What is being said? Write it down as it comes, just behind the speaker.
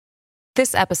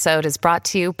This episode is brought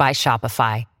to you by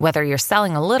Shopify. Whether you're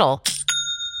selling a little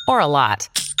or a lot,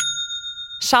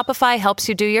 Shopify helps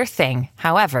you do your thing,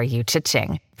 however you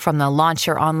cha-ching. From the launch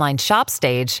your online shop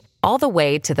stage, all the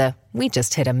way to the we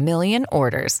just hit 1 million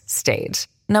orders stage.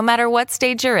 No matter what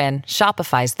stage you're in,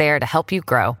 Shopify's there to help you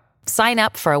grow. Sign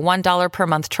up for a $1 per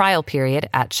month trial period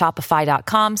at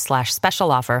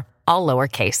shopify.com/special offer, all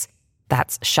lowercase.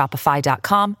 That's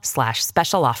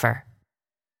shopify.com/special offer.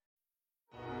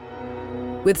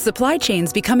 With supply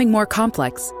chains becoming more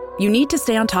complex, you need to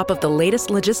stay on top of the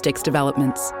latest logistics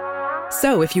developments.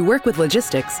 So if you work with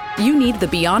logistics, you need the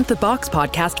Beyond the Box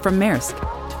podcast from Maersk.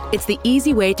 It's the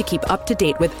easy way to keep up to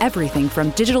date with everything from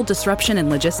digital disruption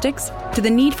in logistics to the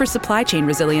need for supply chain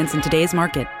resilience in today's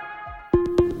market.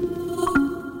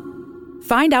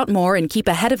 Find out more and keep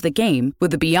ahead of the game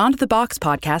with the Beyond the Box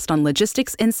podcast on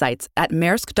logistics insights at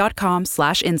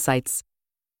maersk.com/insights.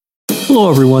 Hello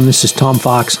everyone, this is Tom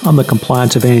Fox. I'm the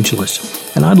Compliance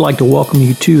Evangelist, and I'd like to welcome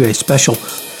you to a special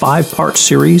 5-part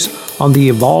series on the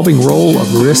evolving role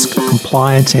of risk,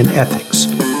 compliance, and ethics.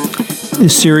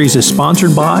 This series is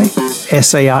sponsored by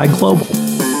SAI Global.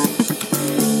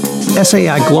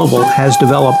 SAI Global has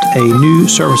developed a new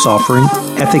service offering,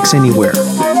 Ethics Anywhere.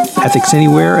 Ethics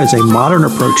Anywhere is a modern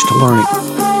approach to learning.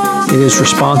 It is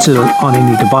responsive on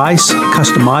any device,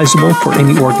 customizable for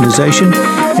any organization,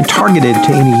 and targeted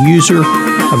to any user,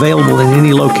 available in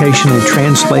any location and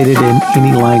translated in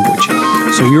any language.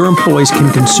 So your employees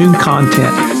can consume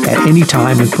content at any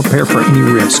time and prepare for any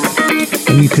risk.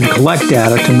 And you can collect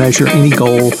data to measure any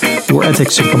goal your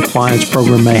ethics and compliance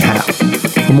program may have.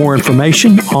 For more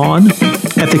information on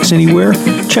Ethics Anywhere,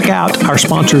 check out our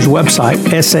sponsor's website,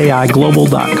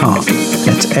 saiglobal.com.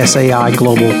 That's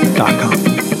saiglobal.com.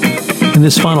 In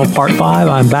this final part 5,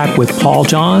 I'm back with Paul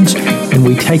Johns, and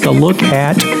we take a look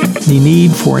at the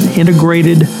need for an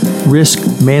integrated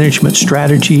risk management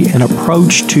strategy and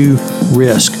approach to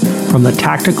risk, from the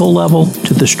tactical level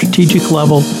to the strategic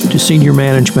level to senior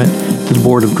management to the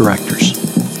board of directors.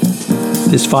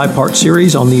 This 5-part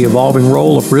series on the evolving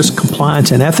role of risk,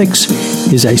 compliance, and ethics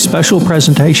is a special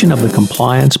presentation of the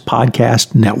Compliance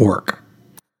Podcast Network.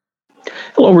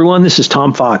 Hello, everyone. This is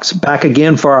Tom Fox, back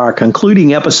again for our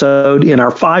concluding episode in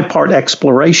our 5-part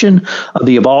exploration of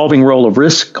the evolving role of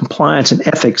risk, compliance, and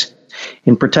ethics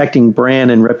in protecting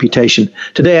brand and reputation.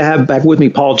 Today, I have back with me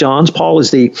Paul Johns. Paul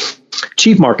is the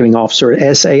Chief Marketing Officer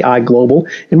at SAI Global,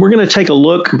 and we're going to take a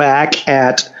look back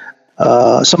at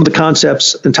some of the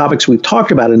concepts and topics we've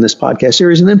talked about in this podcast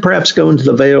series, and then perhaps go into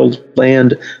the veiled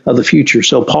land of the future.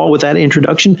 So, Paul, with that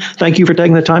introduction, thank you for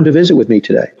taking the time to visit with me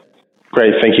today.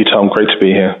 Great. Thank you, Tom. Great to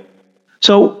be here.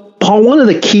 So, Paul, one of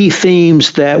the key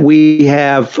themes that we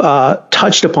have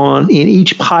touched upon in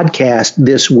each podcast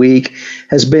this week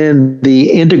has been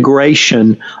the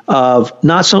integration of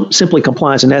not simply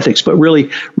compliance and ethics, but really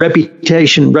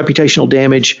reputational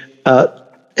damage,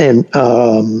 and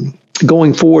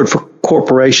going forward for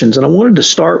corporations. And I wanted to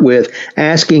start with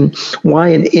asking why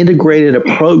an integrated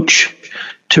approach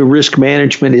to risk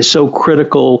management is so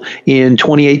critical in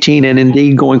 2018 and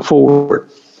indeed going forward.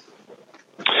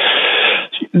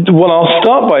 What I'll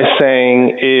start by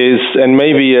saying is, and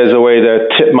maybe as a way to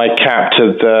tip my cap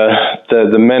to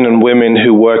the men and women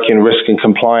who work in risk and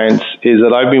compliance, is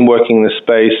that I've been working in this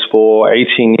space for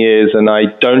 18 years, and I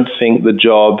don't think the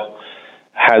job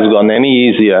has gotten any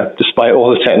easier despite all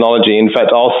the technology. In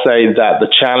fact, I'll say that the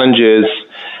challenges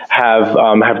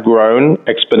have grown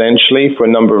exponentially for a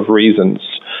number of reasons.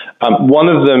 One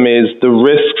of them is the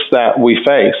risks that we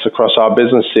face across our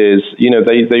businesses.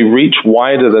 They reach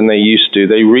wider than they used to.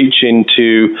 They reach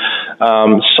into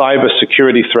cyber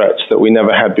security threats that we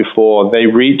never had before. They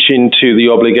reach into the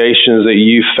obligations that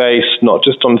you face, not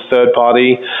just on third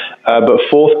party, but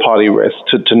fourth party risk,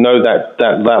 to know that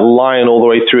line all the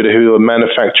way through to who are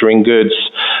manufacturing goods,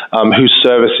 who's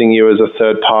servicing you as a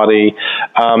third party.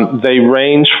 They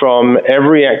range from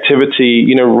every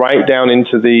activity, right down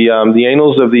into the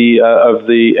annals of the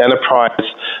enterprise,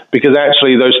 because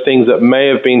actually those things that may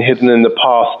have been hidden in the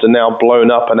past are now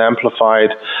blown up and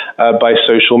amplified by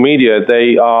social media.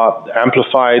 They are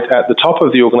amplified at the top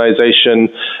of the organization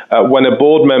when a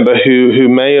board member who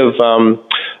may have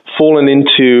fallen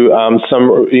into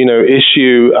some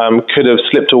issue could have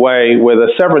slipped away with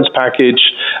a severance package,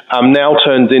 now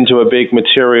turns into a big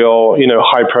material,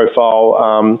 high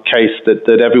profile case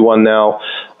that everyone now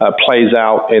plays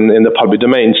out in the public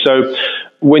domain. So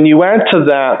when you add to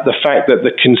that the fact that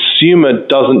the consumer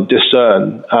doesn't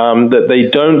discern, that they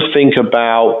don't think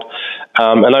about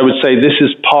And I would say this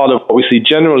is part of what we see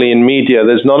generally in media.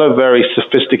 There's not a very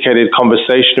sophisticated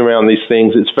conversation around these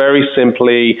things. It's very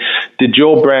simply, did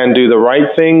your brand do the right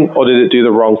thing or did it do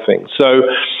the wrong thing? So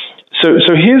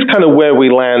here's kind of where we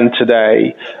land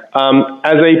today.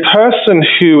 As a person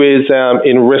who is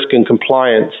in risk and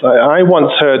compliance, I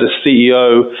once heard a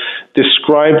CEO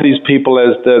describe these people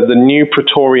as the new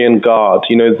Praetorian Guard.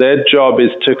 You know, their job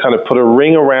is to kind of put a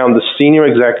ring around the senior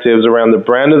executives, around the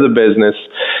brand of the business,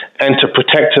 and to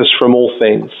protect us from all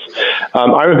things.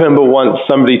 I remember once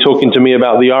somebody talking to me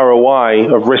about the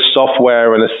ROI of risk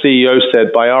software, and a CEO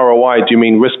said, by ROI, do you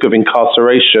mean risk of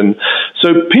incarceration?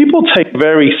 So people take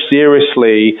very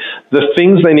seriously the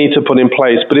things they need to put in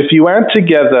place. But if you add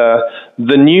together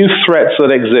the new threats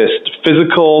that exist,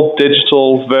 physical,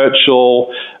 digital,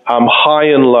 virtual, high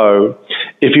and low,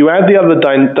 if you add the other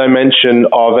dimension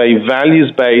of a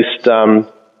values-based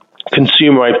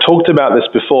consumer, I've talked about this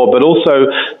before, but also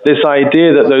this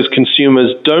idea that those consumers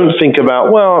don't think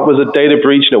about, well, it was a data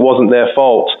breach and it wasn't their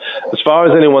fault. As far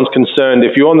as anyone's concerned,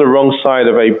 if you're on the wrong side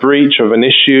of a breach, of an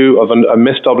issue, of a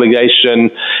missed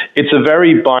obligation, it's a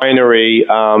very binary,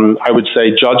 I would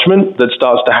say, judgment that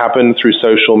starts to happen through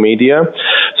social media.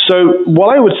 So what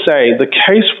I would say, the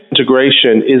case for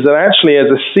integration is that actually as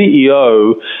a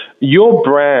CEO, your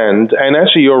brand and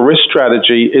actually your risk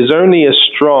strategy is only as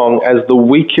strong as the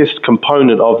weakest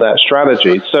component of that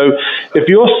strategy. So if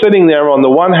you're sitting there on the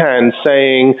one hand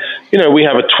saying, you know, we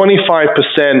have a 25%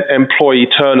 employee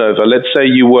turnover, let's say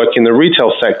you work in the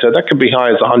retail sector, that could be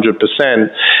high as 100%,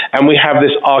 and we have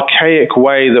this archaic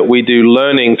way that we do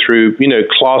learning through, you know,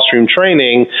 classroom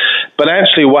training, but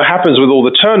actually what happens with all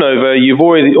the turnover, you've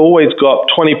always got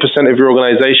 20% of your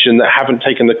organization that haven't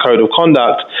taken the code of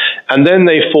conduct, and then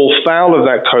they fall foul of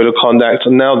that code of conduct,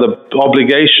 and now the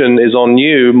obligation is on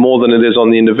you more than it is on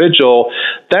the individual.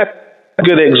 That's a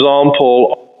good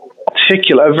example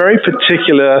of a very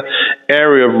particular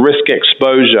area of risk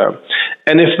exposure.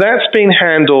 And if that's been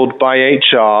handled by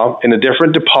HR in a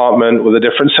different department with a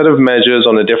different set of measures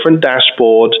on a different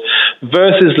dashboard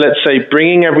versus, let's say,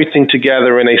 bringing everything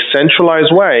together in a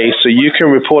centralized way so you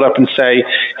can report up and say,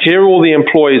 here are all the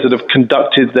employees that have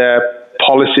conducted their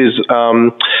policies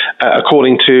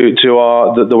according to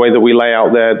the way that we lay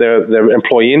out their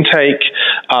employee intake,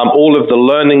 all of the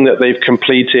learning that they've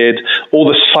completed, all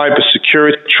the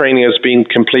cybersecurity training has been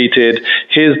completed.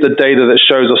 Here's the data that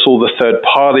shows us all the third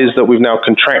parties that we've now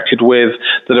contracted with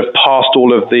that have passed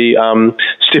all of the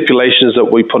stipulations that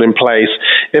we put in place.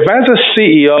 If as a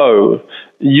CEO,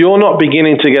 you're not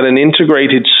beginning to get an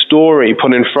integrated story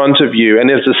put in front of you, and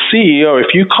as a CEO,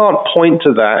 if you can't point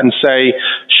to that and say,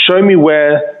 show me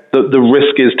where the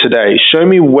risk is today, show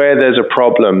me where there's a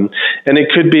problem, and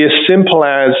it could be as simple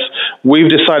as we've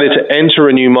decided to enter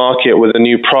a new market with a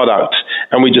new product,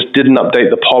 and we just didn't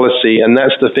update the policy, and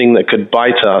that's the thing that could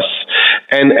bite us.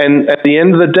 And at the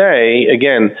end of the day,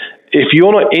 again, if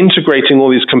you're not integrating all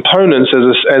these components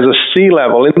as a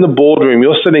C-level in the boardroom,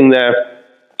 you're sitting there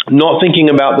not thinking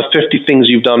about the 50 things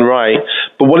you've done right,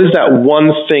 but what is that one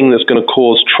thing that's going to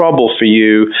cause trouble for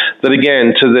you that,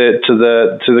 again, to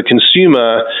the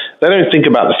consumer, they don't think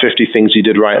about the 50 things you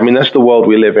did right. I mean, that's the world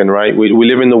we live in, right? We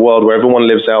live in the world where everyone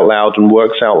lives out loud and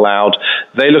works out loud.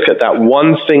 They look at that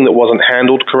one thing that wasn't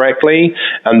handled correctly,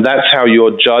 and that's how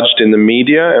you're judged in the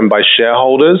media and by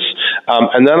shareholders.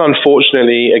 And that,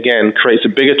 unfortunately, again, creates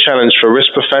a bigger challenge for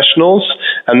risk professionals,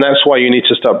 and that's why you need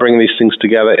to start bringing these things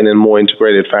together in a more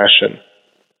integrated fashion.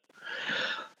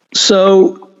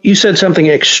 So you said something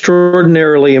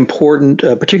extraordinarily important,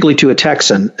 particularly to a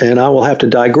Texan, and I will have to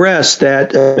digress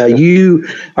that you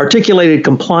articulated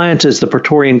compliance as the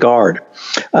Praetorian Guard.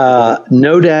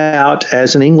 No doubt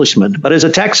as an Englishman, but as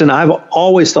a Texan, I've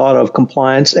always thought of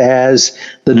compliance as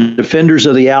the defenders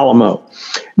of the Alamo.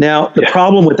 Now, the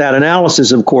problem with that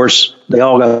analysis, of course, they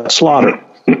all got slaughtered.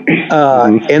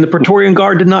 And the Praetorian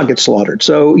Guard did not get slaughtered.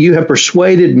 So you have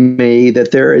persuaded me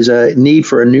that there is a need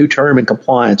for a new term in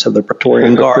compliance of the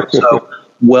Praetorian Guard. So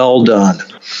well done.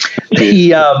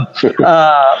 The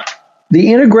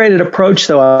integrated approach,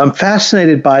 though, I'm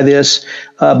fascinated by this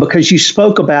because you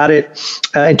spoke about it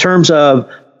in terms of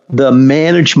the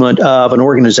management of an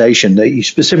organization. You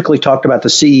specifically talked about the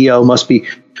CEO must be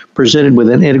presented with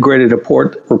an integrated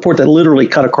report that literally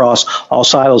cut across all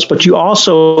silos. But you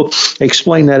also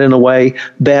explain that in a way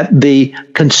that the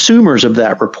consumers of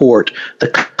that report, the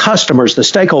customers, the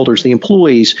stakeholders, the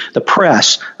employees, the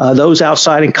press, those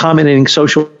outside and commenting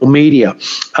social media,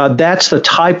 that's the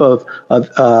type of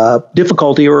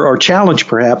difficulty or challenge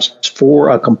perhaps for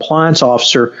a compliance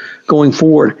officer going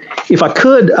forward. If I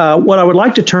could, what I would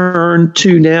like to turn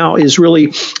to now is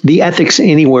really the Ethics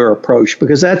Anywhere approach,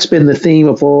 because that's been the theme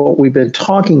of of what we've been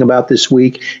talking about this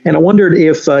week. And I wondered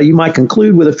if you might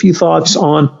conclude with a few thoughts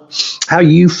on how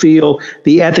you feel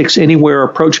the Ethics Anywhere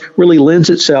approach really lends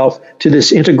itself to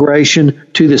this integration,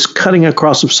 to this cutting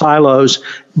across of silos,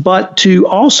 but to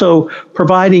also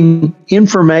providing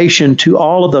information to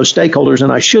all of those stakeholders.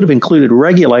 And I should have included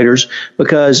regulators,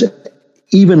 because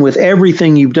even with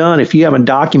everything you've done, if you haven't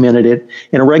documented it,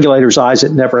 in a regulator's eyes,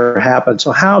 it never happened.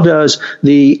 So how does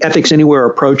the Ethics Anywhere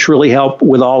approach really help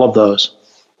with all of those?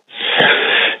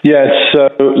 Yes, so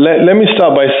let me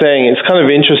start by saying it's kind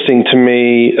of interesting to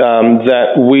me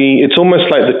that it's almost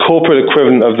like the corporate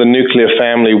equivalent of the nuclear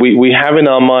family. We have in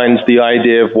our minds the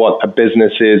idea of what a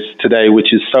business is today, which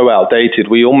is so outdated.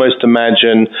 We almost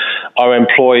imagine our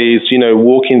employees,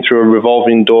 walking through a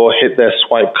revolving door, hit their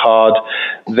swipe card,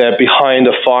 they're behind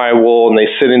a firewall, and they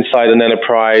sit inside an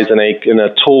enterprise in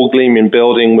a tall, gleaming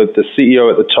building with the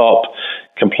CEO at the top,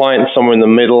 compliance somewhere in the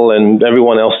middle, and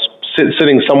everyone else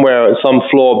sitting somewhere at some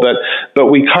floor, but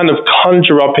we kind of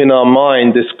conjure up in our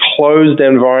mind this closed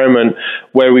environment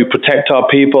where we protect our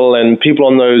people, and people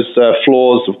on those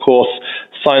floors, of course,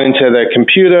 sign into their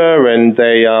computer and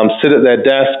they sit at their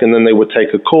desk, and then they would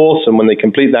take a course, and when they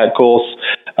complete that course,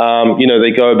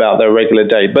 they go about their regular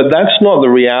day. But that's not the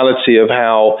reality of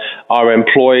how our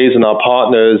employees and our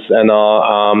partners and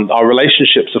our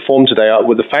relationships are formed today.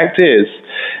 Well, the fact is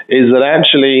that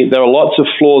actually there are lots of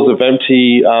floors of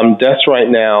empty desks right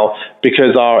now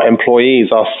because our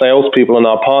employees, our salespeople and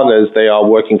our partners, they are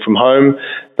working from home.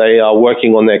 They are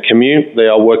working on their commute. They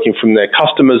are working from their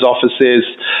customers' offices.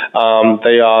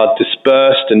 They are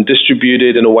dispersed and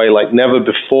distributed in a way like never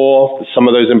before. Some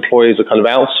of those employees are kind of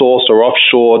outsourced or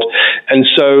offshored. And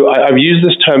so I've used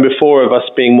this term before of us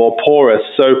being more porous.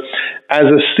 So as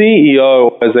a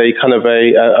CEO, as a kind of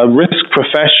a risk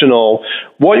professional,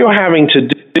 what you're having to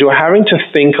do, you're having to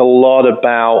think a lot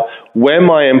about where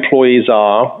my employees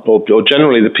are, or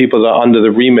generally the people that are under the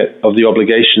remit of the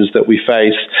obligations that we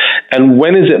face, and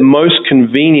when is it most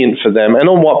convenient for them, and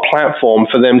on what platform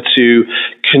for them to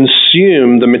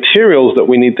consume the materials that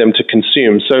we need them to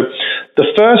consume. So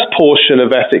the first portion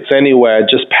of Ethics Anywhere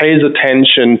just pays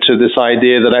attention to this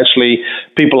idea that actually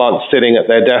people aren't sitting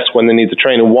at their desk when they need the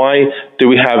training. Why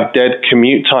do we have dead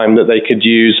commute time that they could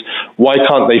use? Why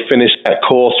can't they finish that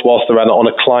course whilst they're on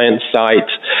a client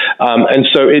site? And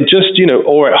so it just,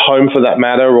 or at home for that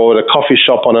matter, or at a coffee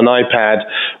shop on an iPad,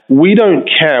 we don't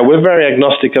care. We're very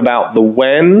agnostic about the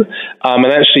when, and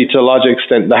actually to a large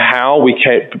extent the how. We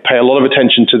pay a lot of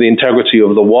attention to the integrity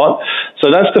of the what. So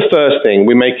that's the first thing.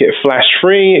 We make it flash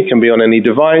free. It can be on any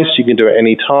device. You can do it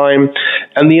any time.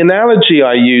 And the analogy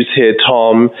I use here,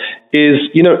 Tom, is,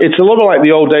 it's a little like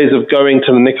the old days of going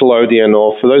to the Nickelodeon,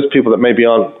 or for those people that maybe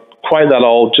aren't quite that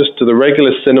old, just to the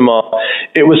regular cinema.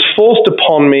 It was forced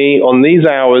upon me on these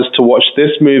hours to watch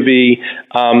this movie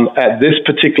at this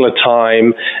particular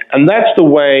time, and that's the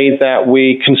way that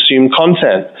we consume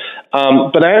content.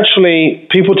 But actually,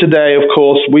 people today, of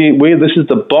course, this is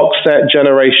the box set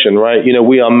generation, right?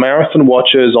 We are marathon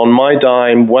watchers on my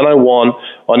dime, when I want,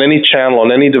 on any channel,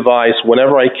 on any device,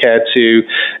 whenever I care to.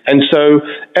 And so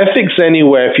Ethics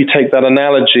Anywhere, if you take that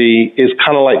analogy, is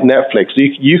kind of like Netflix.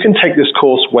 You can take this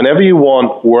course whenever you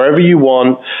want, wherever you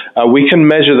want. We can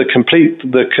measure the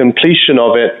completion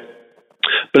of it.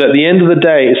 But at the end of the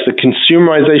day, it's the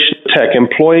consumerization of tech.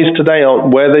 Employees today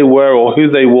aren't where they were or who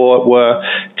they were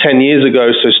 10 years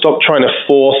ago. So stop trying to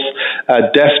force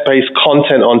desk-based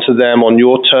content onto them on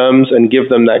your terms and give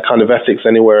them that kind of Ethics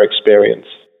Anywhere experience.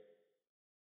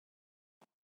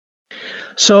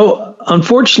 So,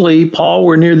 unfortunately, Paul,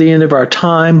 we're near the end of our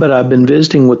time, but I've been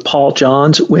visiting with Paul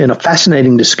Johns in a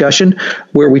fascinating discussion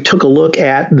where we took a look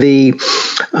at the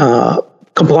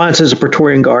compliance as a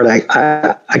Praetorian Guard.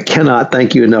 I cannot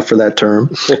thank you enough for that term.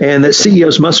 And that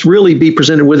CEOs must really be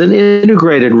presented with an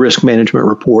integrated risk management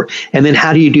report. And then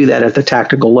how do you do that at the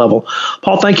tactical level?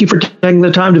 Paul, thank you for taking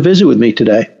the time to visit with me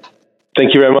today.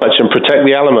 Thank you very much. And Protect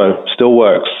the Alamo still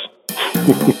works.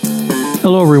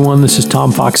 Hello, everyone. This is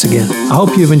Tom Fox again. I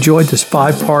hope you've enjoyed this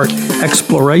 5-part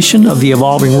exploration of the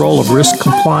evolving role of risk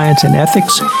compliance and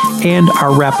ethics and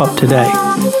our wrap-up today.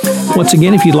 Once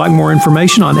again, if you'd like more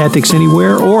information on Ethics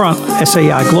Anywhere or on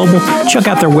SAI Global, check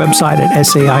out their website at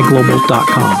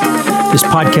saiglobal.com. This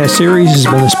podcast series has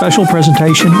been a special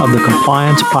presentation of the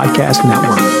Compliance Podcast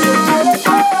Network.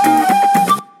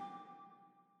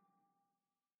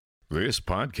 This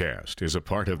podcast is a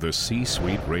part of the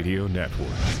C-Suite Radio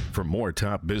Network. For more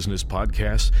top business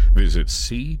podcasts, visit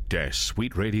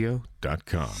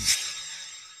c-suiteradio.com.